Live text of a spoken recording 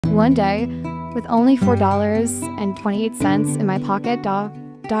One day, with only $4.28 in my pocket,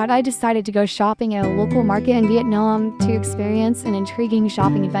 I decided to go shopping at a local market in Vietnam to experience an intriguing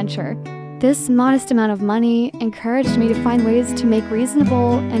shopping adventure. This modest amount of money encouraged me to find ways to make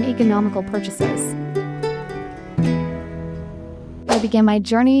reasonable and economical purchases. I began my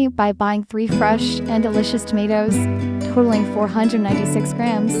journey by buying 3 fresh and delicious tomatoes, totaling 496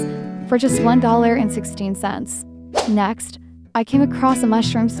 grams, for just $1.16. Next, I came across a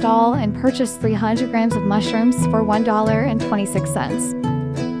mushroom stall and purchased 300 grams of mushrooms for $1.26.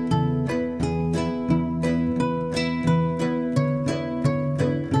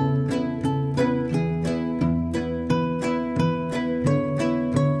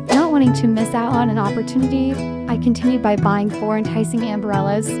 Not wanting to miss out on an opportunity, I continued by buying 4 enticing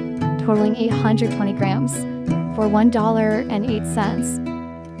amarellas, totaling 820 grams, for $1.08.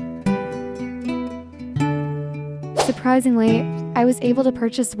 Surprisingly, I was able to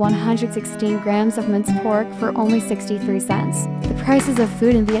purchase 116 grams of minced pork for only 63 cents. The prices of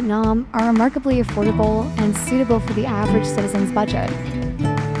food in Vietnam are remarkably affordable and suitable for the average citizen's budget.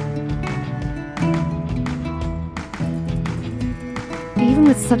 Even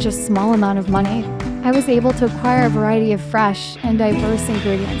with such a small amount of money, I was able to acquire a variety of fresh and diverse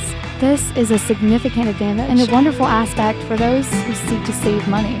ingredients. This is a significant advantage and a wonderful aspect for those who seek to save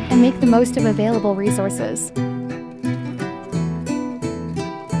money and make the most of available resources.